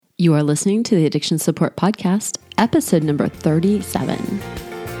You are listening to the Addiction Support Podcast, episode number 37.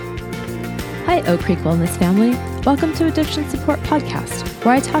 Hi, Oak Creek Wellness family. Welcome to Addiction Support Podcast,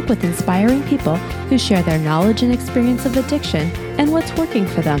 where I talk with inspiring people who share their knowledge and experience of addiction and what's working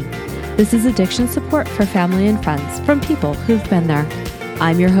for them. This is addiction support for family and friends from people who've been there.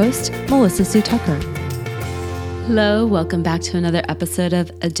 I'm your host, Melissa Sue Tucker. Hello, welcome back to another episode of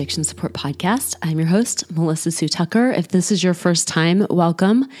Addiction Support Podcast. I'm your host, Melissa Sue Tucker. If this is your first time,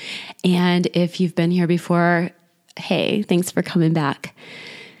 welcome. And if you've been here before, hey, thanks for coming back.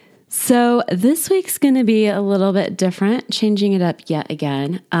 So this week's going to be a little bit different, changing it up yet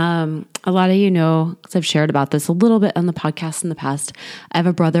again. A lot of you know, because I've shared about this a little bit on the podcast in the past, I have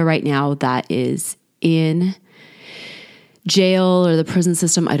a brother right now that is in jail or the prison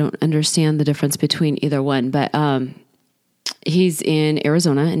system. I don't understand the difference between either one, but he's in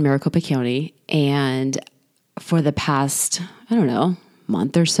Arizona in Maricopa County. And for the past,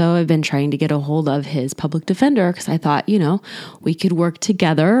 month or so, I've been trying to get a hold of his public defender because I thought, we could work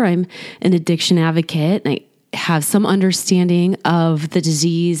together. I'm an addiction advocate and I have some understanding of the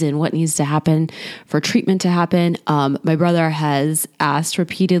disease and what needs to happen for treatment to happen. My brother has asked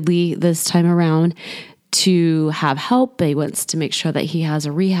repeatedly this time around to have help. He wants to make sure that he has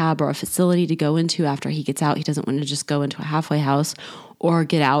a rehab or a facility to go into after he gets out. He doesn't want to just go into a halfway house or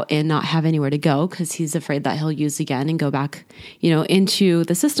get out and not have anywhere to go because he's afraid that he'll use again and go back, into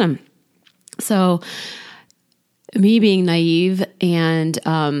the system. So me being naive and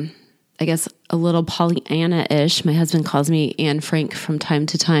I guess a little Pollyanna-ish, my husband calls me Anne Frank from time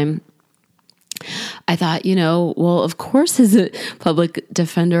to time, I thought, well, of course, his public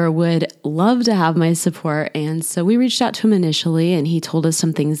defender would love to have my support. And so we reached out to him initially and he told us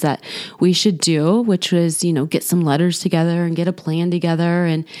some things that we should do, which was, get some letters together and get a plan together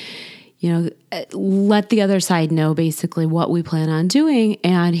and, let the other side know basically what we plan on doing.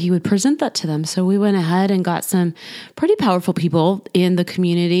 And he would present that to them. So we went ahead and got some pretty powerful people in the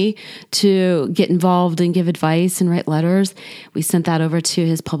community to get involved and give advice and write letters. We sent that over to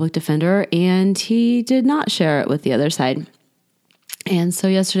his public defender and he did not share it with the other side. And so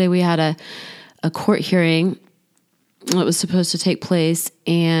yesterday we had a court hearing that was supposed to take place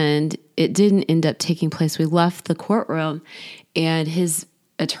and it didn't end up taking place. We left the courtroom and his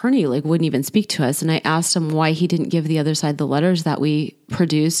attorney wouldn't even speak to us. And I asked him why he didn't give the other side the letters that we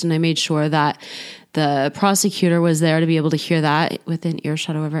produced. And I made sure that the prosecutor was there to be able to hear that within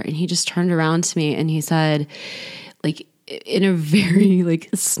earshot or whatever. And he just turned around to me and he said, in a very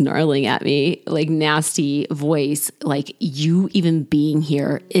snarling at me, nasty voice, you even being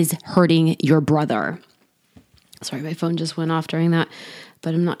here is hurting your brother. Sorry, my phone just went off during that,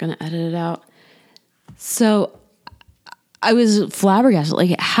 but I'm not going to edit it out. So I was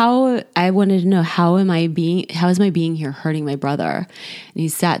flabbergasted. I wanted to know how is my being here hurting my brother? And he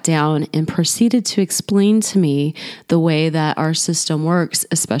sat down and proceeded to explain to me the way that our system works,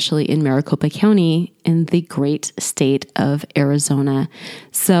 especially in Maricopa County in the great state of Arizona.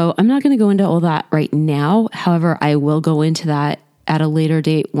 So I'm not going to go into all that right now. However, I will go into that at a later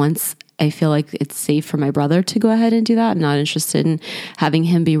date once I feel like it's safe for my brother to go ahead and do that. I'm not interested in having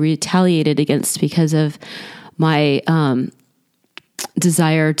him be retaliated against because of my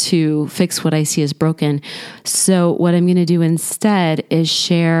desire to fix what I see as broken. So what I'm going to do instead is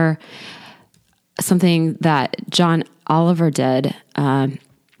share something that John Oliver did.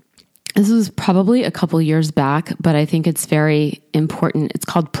 This was probably a couple years back, but I think it's very important. It's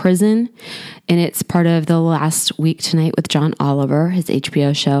called Prison, and it's part of The Last Week Tonight with John Oliver, his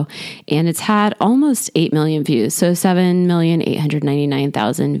HBO show, and it's had almost 8 million views, so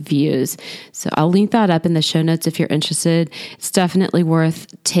 7,899,000 views. So I'll link that up in the show notes if you're interested. It's definitely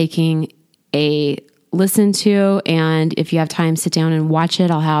worth taking a listen to, and if you have time, sit down and watch it.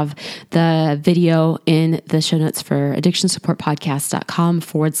 I'll have the video in the show notes for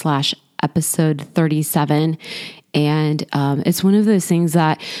addictionsupportpodcast.com/episode 37. And it's one of those things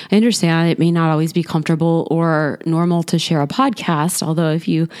that I understand it may not always be comfortable or normal to share a podcast, although if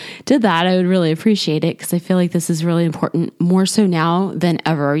you did that, I would really appreciate it because I feel like this is really important, more so now than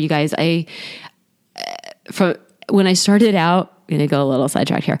ever. You guys, when I started out, I'm going to go a little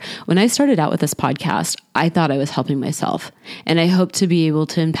sidetrack here. When I started out with this podcast, I thought I was helping myself, and I hope to be able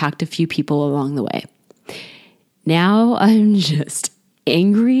to impact a few people along the way. Now I'm just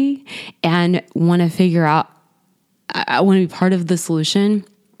angry and want to figure out, I want to be part of the solution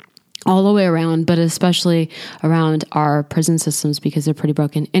all the way around, but especially around our prison systems because they're pretty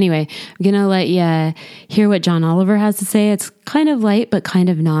broken. Anyway, I'm going to let you hear what John Oliver has to say. It's kind of light, but kind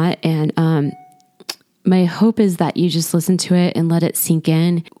of not. And my hope is that you just listen to it and let it sink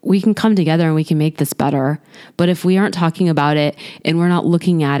in. We can come together and we can make this better. But if we aren't talking about it and we're not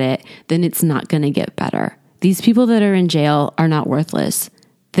looking at it, then it's not going to get better. These people that are in jail are not worthless.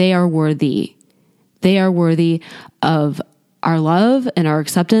 They are worthy. They are worthy of our love and our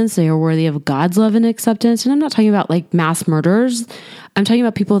acceptance. They are worthy of God's love and acceptance. And I'm not talking about like mass murderers. I'm talking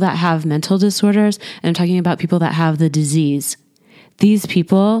about people that have mental disorders, and I'm talking about people that have the disease. These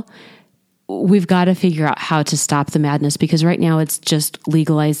people, we've got to figure out how to stop the madness, because right now it's just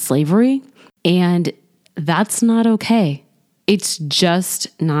legalized slavery, and that's not okay. It's just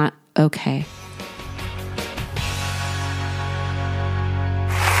not okay.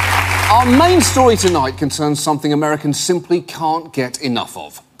 Our main story tonight concerns something Americans simply can't get enough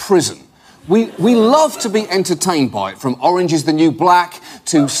of: prison. We love to be entertained by it, from Orange is the New Black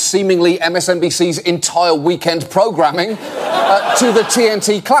to seemingly MSNBC's entire weekend programming to the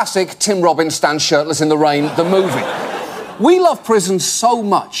TNT classic Tim Robbins Stands Shirtless in the Rain, the movie. We love prison so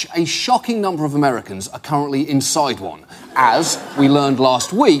much, a shocking number of Americans are currently inside one, as we learned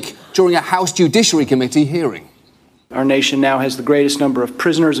last week during a House Judiciary Committee hearing. Our nation now has the greatest number of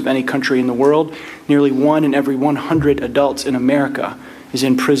prisoners of any country in the world. Nearly 1 in every 100 adults in America is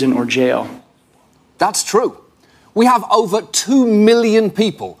in prison or jail. That's true. We have over 2 million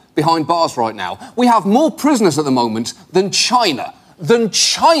people behind bars right now. We have more prisoners at the moment than China.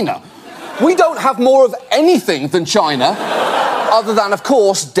 We don't have more of anything than China, other than, of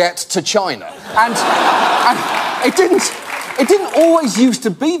course, debt to China. And it didn't always used to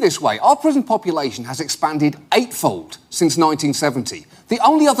be this way. Our prison population has expanded 8-fold since 1970. The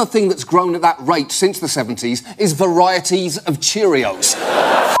only other thing that's grown at that rate since the 70s is varieties of Cheerios.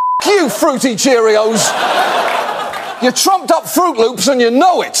 F*** you, Fruity Cheerios! You're trumped up Fruit Loops and you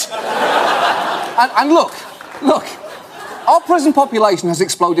know it! And look, our prison population has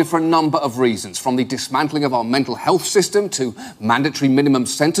exploded for a number of reasons, from the dismantling of our mental health system to mandatory minimum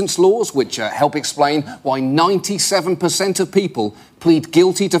sentence laws, which help explain why 97% of people plead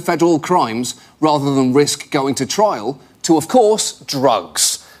guilty to federal crimes rather than risk going to trial, to, of course,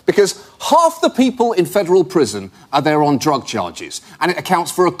 drugs. Because half the people in federal prison are there on drug charges, and it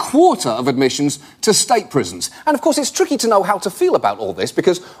accounts for 1/4 of admissions to state prisons. And of course, it's tricky to know how to feel about all this,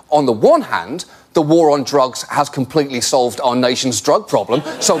 because on the one hand, the war on drugs has completely solved our nation's drug problem,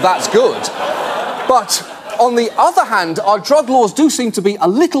 so that's good. But on the other hand, our drug laws do seem to be a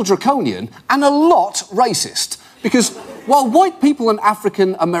little draconian and a lot racist. Because while white people and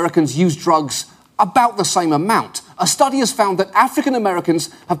African Americans use drugs about the same amount, a study has found that African Americans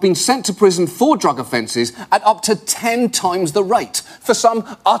have been sent to prison for drug offences at up to 10 times the rate, for some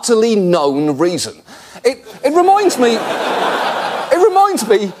utterly known reason. It reminds me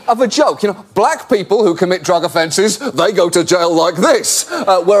of a joke. You know, black people who commit drug offences, they go to jail like this,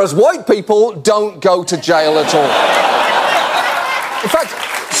 whereas white people don't go to jail at all. In fact,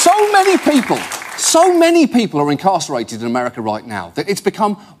 so many people are incarcerated in America right now that it's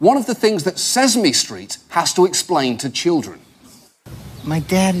become one of the things that Sesame Street has to explain to children. My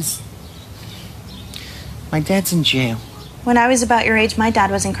dad's in jail. When I was about your age, my dad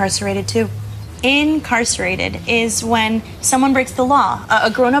was incarcerated too. Incarcerated is when someone breaks the law,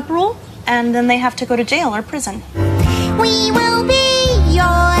 a grown-up rule, and then they have to go to jail or prison. We will be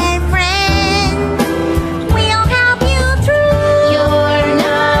your friend. We'll help you through. You're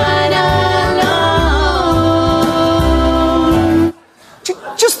not alone.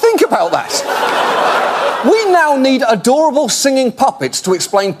 Just think about that. We now need adorable singing puppets to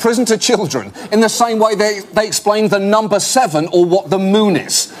explain prison to children in the same way they explain the number 7 or what the moon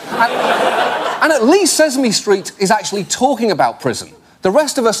is. And at least Sesame Street is actually talking about prison. The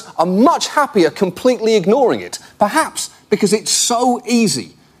rest of us are much happier completely ignoring it, perhaps because it's so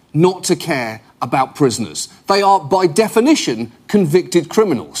easy not to care about prisoners. They are, by definition, convicted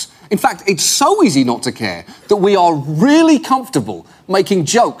criminals. In fact, it's so easy not to care that we are really comfortable making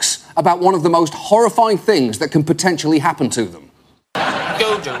jokes about one of the most horrifying things that can potentially happen to them.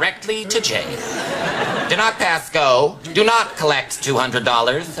 Go directly to jail. Do not pass go. Do not collect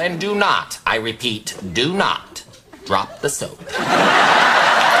 $200. And do not, I repeat, do not drop the soap.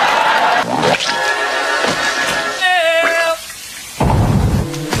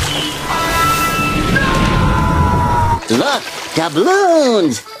 Look,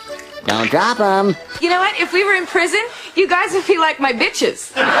 doubloons. Don't drop them. You know what? If we were in prison, you guys would be like my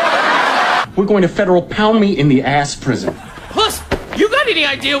bitches. We're going to federal pound me in the ass prison. Plus, you got any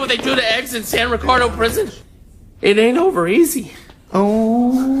idea what they do to eggs in San Ricardo prison? It ain't over easy.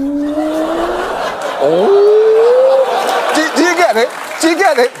 Oh. Do you get it? Do you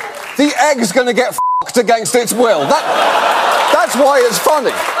get it? The egg's gonna get f***ed against its will. That That's why it's funny.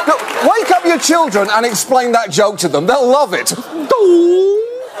 Look, wake up your children and explain that joke to them. They'll love it.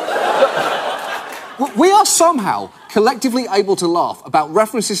 We are somehow collectively able to laugh about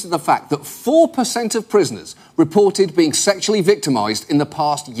references to the fact that 4% of prisoners reported being sexually victimised in the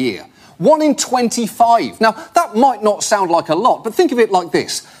past year. 1 in 25. Now, that might not sound like a lot, but think of it like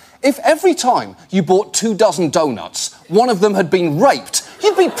this. If every time you bought 24 donuts, one of them had been raped,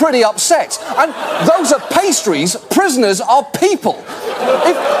 you'd be pretty upset. And those are pastries, prisoners are people.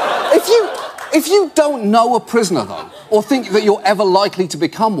 If you don't know a prisoner, though, or think that you're ever likely to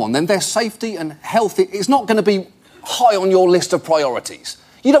become one, then their safety and health is not going to be high on your list of priorities.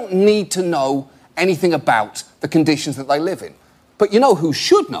 You don't need to know anything about the conditions that they live in. But you know who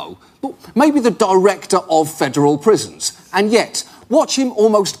should know? Well, maybe the director of federal prisons. And yet, watch him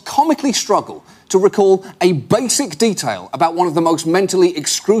almost comically struggle to recall a basic detail about one of the most mentally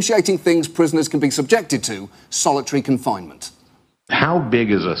excruciating things prisoners can be subjected to, solitary confinement. How big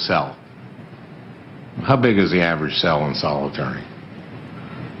is a cell? How big is the average cell in solitary?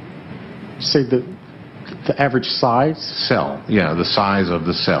 Say the average size? Cell, yeah, the size of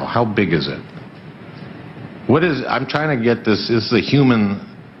the cell. How big is it? I'm trying to get this is the human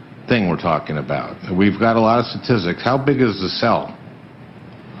thing we're talking about. We've got a lot of statistics. How big is the cell?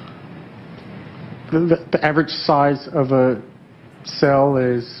 The average size of a cell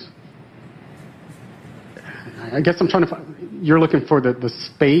is, I guess I'm trying to find, you're looking for the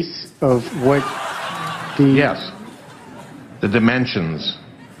space of what the... Yes. The dimensions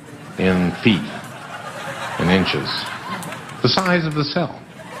in feet, in inches. The size of the cell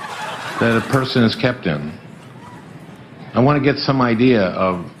that a person is kept in. I want to get some idea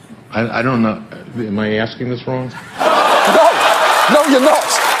of, I don't know, am I asking this wrong? No, you're not.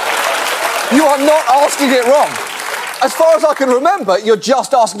 You are not asking it wrong. As far as I can remember, you're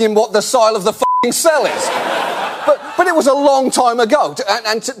just asking him what the size of the f***ing cell is. But it was a long time ago.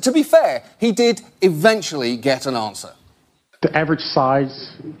 And to be fair, he did eventually get an answer. The average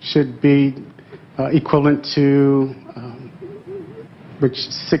size should be equivalent to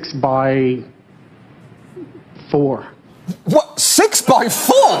 6 by 4. What? 6 by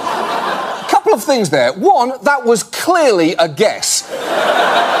 4? A couple of things there. One, that was clearly a guess.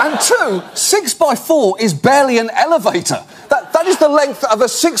 And two, 6 by 4 is barely an elevator. That is the length of a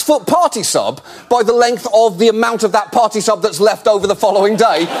 6-foot party sub by the length of the amount of that party sub that's left over the following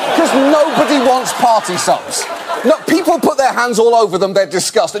day, because nobody wants party subs. No, people put their hands all over them, they're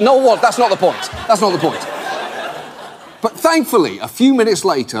disgusted. No one, that's not the point. That's not the point. But thankfully, a few minutes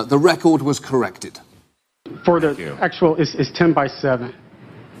later, the record was corrected. For the actual is 10 by 7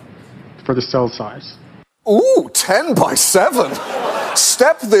 for the cell size. Ooh, 10 by 7.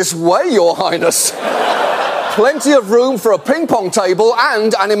 Step this way, Your Highness. Plenty of room for a ping-pong table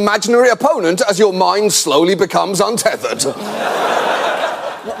and an imaginary opponent as your mind slowly becomes untethered.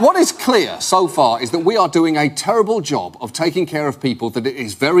 What is clear so far is that we are doing a terrible job of taking care of people that it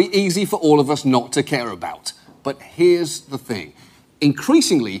is very easy for all of us not to care about. But here's the thing.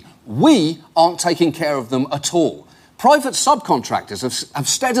 Increasingly, we aren't taking care of them at all. Private subcontractors have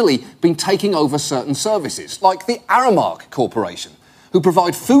steadily been taking over certain services, like the Aramark Corporation, who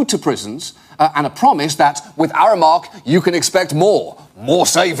provide food to prisons and a promise that with Aramark you can expect more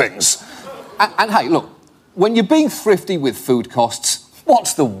savings. And hey, look, when you're being thrifty with food costs,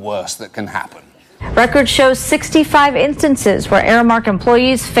 what's the worst that can happen? Records show 65 instances where Aramark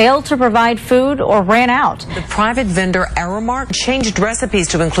employees failed to provide food or ran out. The private vendor Aramark changed recipes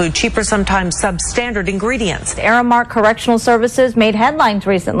to include cheaper, sometimes substandard ingredients. Aramark Correctional Services made headlines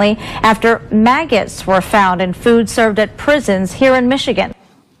recently after maggots were found in food served at prisons here in Michigan.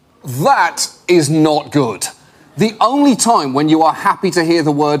 That is not good. The only time when you are happy to hear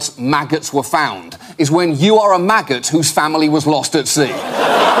the words maggots were found is when you are a maggot whose family was lost at sea.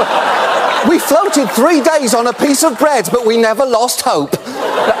 We floated 3 days on a piece of bread, but we never lost hope.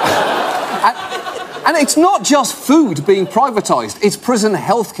 And it's not just food being privatised, it's prison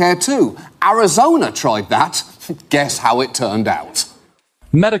healthcare too. Arizona tried that. Guess how it turned out.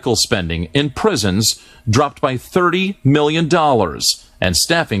 Medical spending in prisons dropped by $30 million, and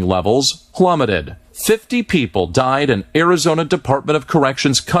staffing levels plummeted. 50 people died in Arizona Department of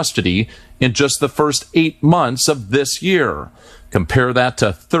Corrections custody in just the first 8 months of this year. Compare that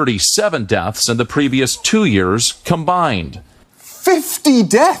to 37 deaths in the previous 2 years combined. 50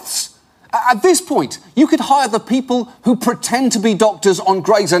 deaths? At this point, you could hire the people who pretend to be doctors on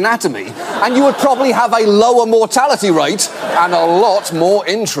Grey's Anatomy, and you would probably have a lower mortality rate and a lot more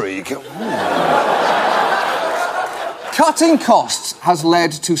intrigue. Cutting costs has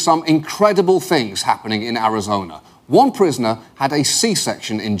led to some incredible things happening in Arizona. One prisoner had a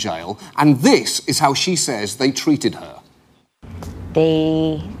C-section in jail, and this is how she says they treated her.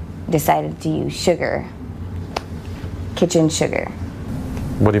 they decided to use sugar, kitchen sugar.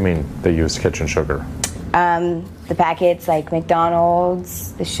 What do you mean they used kitchen sugar? The packets, like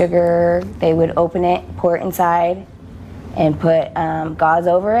McDonald's, the sugar, they would open it, pour it inside, and put gauze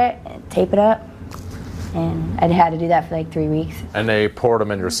over it, and tape it up. And I had to do that for like 3 weeks. And they poured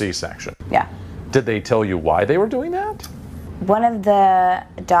them in your C-section? Yeah. Did they tell you why they were doing that? One of the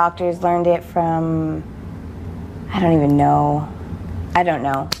doctors learned it from, I don't even know. I don't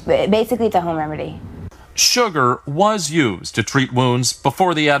know. But basically, it's a home remedy. Sugar was used to treat wounds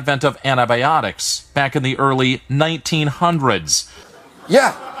before the advent of antibiotics back in the early 1900s.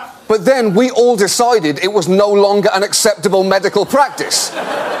 Yeah, but then we all decided it was no longer an acceptable medical practice.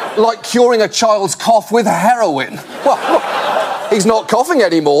 Like curing a child's cough with heroin. Well, look, he's not coughing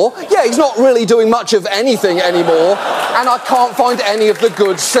anymore. Yeah, he's not really doing much of anything anymore. And I can't find any of the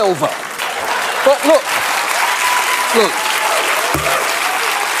good silver. But look.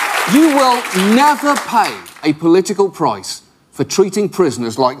 You will never pay a political price for treating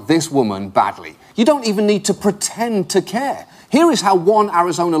prisoners like this woman badly. You don't even need to pretend to care. Here is how one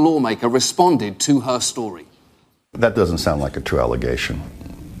Arizona lawmaker responded to her story. That doesn't sound like a true allegation.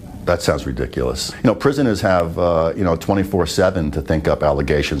 That sounds ridiculous. You know, prisoners have, 24/7 to think up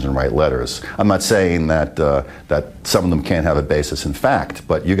allegations and write letters. I'm not saying that some of them can't have a basis in fact,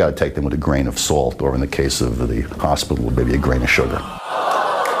 but you got to take them with a grain of salt, or in the case of the hospital, maybe a grain of sugar.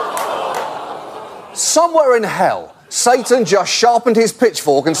 Somewhere in hell, Satan just sharpened his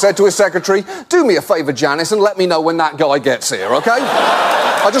pitchfork and said to his secretary, "Do me a favour, Janice, and let me know when that guy gets here, okay?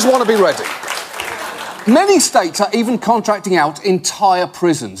 I just want to be ready." Many states are even contracting out entire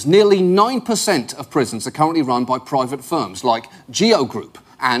prisons. Nearly 9% of prisons are currently run by private firms like GEO Group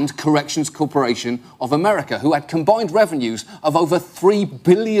and Corrections Corporation of America, who had combined revenues of over $3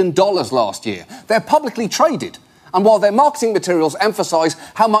 billion last year. They're publicly traded. And while their marketing materials emphasise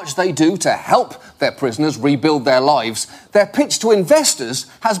how much they do to help their prisoners rebuild their lives, their pitch to investors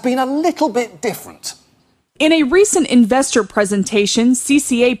has been a little bit different. In a recent investor presentation,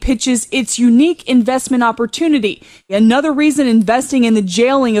 CCA pitches its unique investment opportunity. Another reason investing in the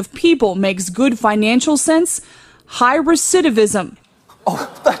jailing of people makes good financial sense: high recidivism. Oh,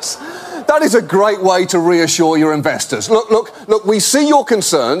 that is a great way to reassure your investors. Look, we see your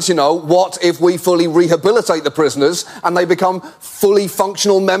concerns, what if we fully rehabilitate the prisoners and they become fully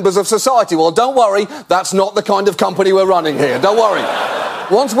functional members of society? Well, don't worry, that's not the kind of company we're running here, don't worry.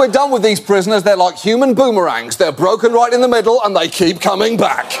 Once we're done with these prisoners, they're like human boomerangs. They're broken right in the middle and they keep coming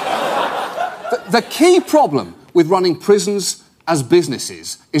back. The key problem with running prisons as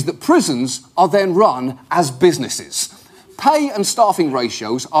businesses is that prisons are then run as businesses. Pay and staffing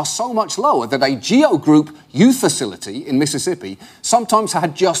ratios are so much lower that a GEO Group youth facility in Mississippi sometimes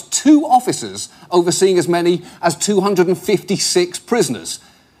had just 2 officers overseeing as many as 256 prisoners.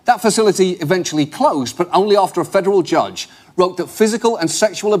 That facility eventually closed, but only after a federal judge wrote that physical and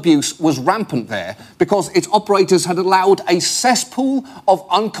sexual abuse was rampant there because its operators had allowed a cesspool of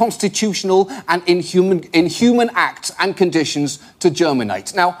unconstitutional and inhuman acts and conditions to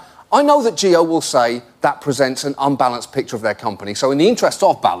germinate. Now, I know that GEO will say that presents an unbalanced picture of their company, so in the interest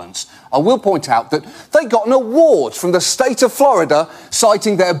of balance, I will point out that they got an award from the state of Florida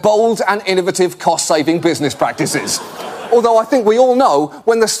citing their bold and innovative cost-saving business practices. Although I think we all know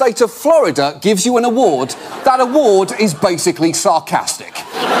when the state of Florida gives you an award, that award is basically sarcastic.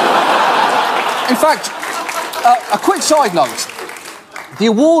 In fact, a quick side note. The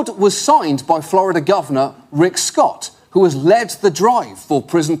award was signed by Florida Governor Rick Scott, who has led the drive for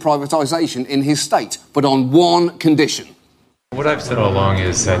prison privatisation in his state, but on one condition. What I've said all along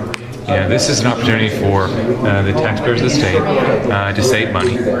is that this is an opportunity for the taxpayers of the state to save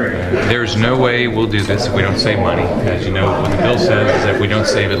money. There's no way we'll do this if we don't save money. As you know, what the bill says is that if we don't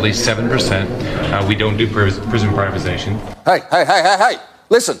save at least 7%, we don't do prison privatization. Hey.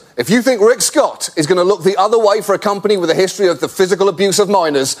 Listen, if you think Rick Scott is going to look the other way for a company with a history of the physical abuse of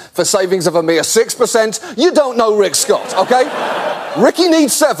minors for savings of a mere 6%, you don't know Rick Scott, okay? Ricky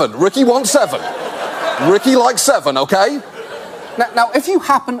needs 7. Ricky wants 7. Ricky likes 7, okay? Now, if you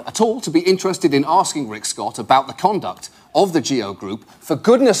happen at all to be interested in asking Rick Scott about the conduct of the GEO Group, for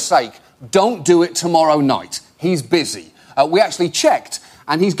goodness sake, don't do it tomorrow night. He's busy. We actually checked,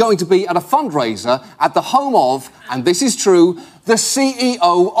 and he's going to be at a fundraiser at the home of, and this is true, the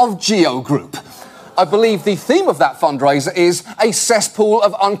CEO of GEO Group. I believe the theme of that fundraiser is a cesspool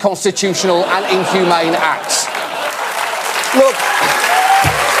of unconstitutional and inhumane acts. Look,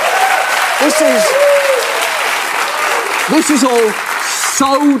 this is all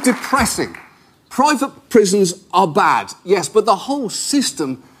so depressing. Private prisons are bad, yes, but the whole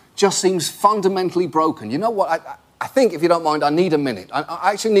system just seems fundamentally broken. You know what? I think, if you don't mind, I need a minute.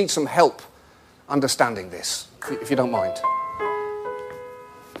 I actually need some help understanding this, if you don't mind.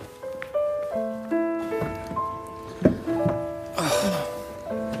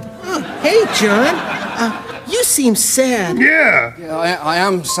 Hey, John. You seem sad. Yeah, I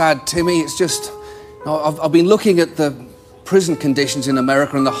am sad, Timmy. It's just... I've been looking at the prison conditions in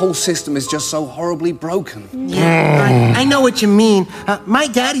America, and the whole system is just so horribly broken. Yeah, I know what you mean. My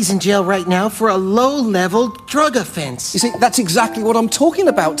daddy's in jail right now for a low-level drug offense. You see, that's exactly what I'm talking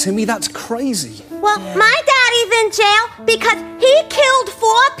about, Timmy. That's crazy. Well, my daddy's in jail because he killed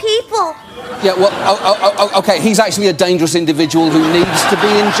 4 people. Yeah, well, okay, he's actually a dangerous individual who needs to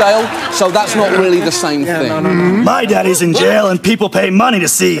be in jail, so that's not really the same thing. No. My daddy's in jail and people pay money to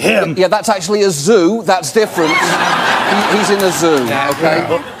see him. Yeah, that's actually a zoo. That's different. He's in a zoo, okay?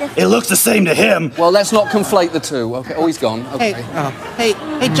 It looks the same to him. Well, let's not conflate the two, okay? Oh, he's gone, okay. Hey,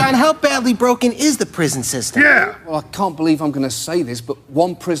 John, how badly broken is the prison system? Yeah. Well, I can't believe I'm going to say this, but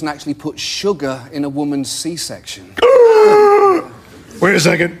one prison actually put sugar in a woman's C-section. Wait a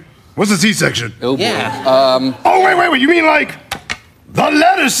second. What's a C-section? Oh, boy. Yeah. Oh, wait. You mean like the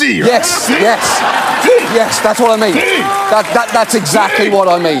letter C, right? Yes. Yes, that's what I mean. That's exactly what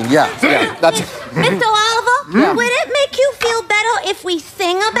I mean. Yeah. That's... Mr. Oliver, would it make you feel better if we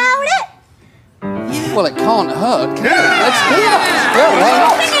sing about it? Well, it can't hurt, can it? Yeah. Let's do that.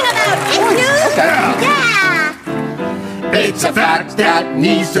 Singing about it, It's a fact that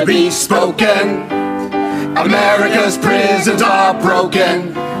needs to be spoken. America's prisons are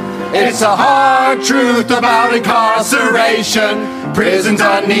broken. It's a hard truth about incarceration. Prisons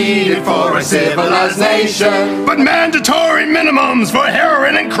are needed for a civilized nation. But mandatory minimums for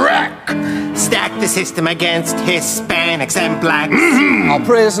heroin and crack. Stack the system against Hispanics and blacks. Our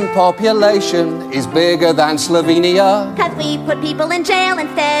prison population is bigger than Slovenia. Because we put people in jail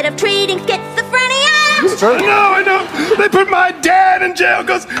instead of treating schizophrenia. It's true. I know. They put my dad in jail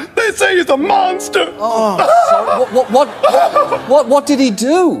because they say he's a monster. What did he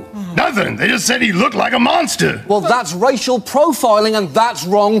do? Nothing. They just said he looked like a monster. Well, that's racial profiling, and that's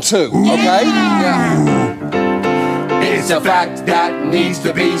wrong too, okay? Yeah. It's a fact that needs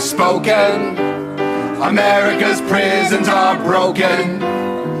to be spoken. America's prisons are broken.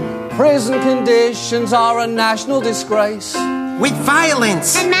 Prison conditions are a national disgrace. With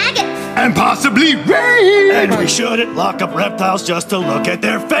violence. And maggots. And possibly rape. And we shouldn't lock up reptiles just to look at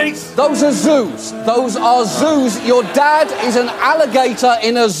their face. Those are zoos. Those are zoos. Your dad is an alligator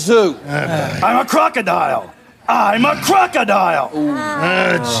in a zoo. I'm a crocodile. I'm a crocodile.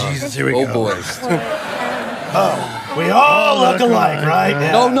 Jesus, here we go. Oh, boys. We all look alike, right?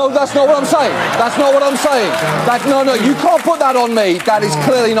 Yeah. No, that's not what I'm saying. That's not what I'm saying. No, you can't put that on me. That is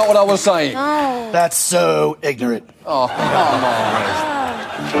clearly not what I was saying. That's so ignorant. Oh, come on.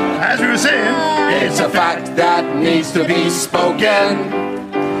 As we were saying, it's a fact that needs to be spoken.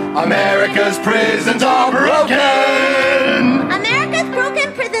 America's prisons are broken. America's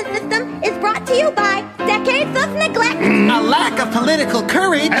broken prison system is brought to you by decades of neglect. A lack of political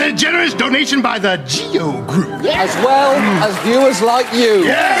courage. And a generous donation by the Geo Group. As well as viewers like you.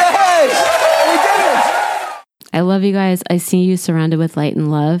 Yes! We did it! I love you guys. I see you surrounded with light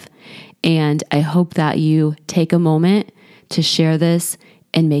and love. And I hope that you take a moment to share this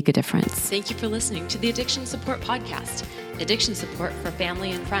and make a difference. Thank you for listening to the Addiction Support Podcast. Addiction support for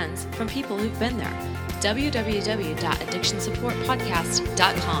family and friends from people who've been there.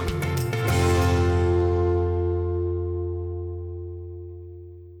 www.addictionsupportpodcast.com.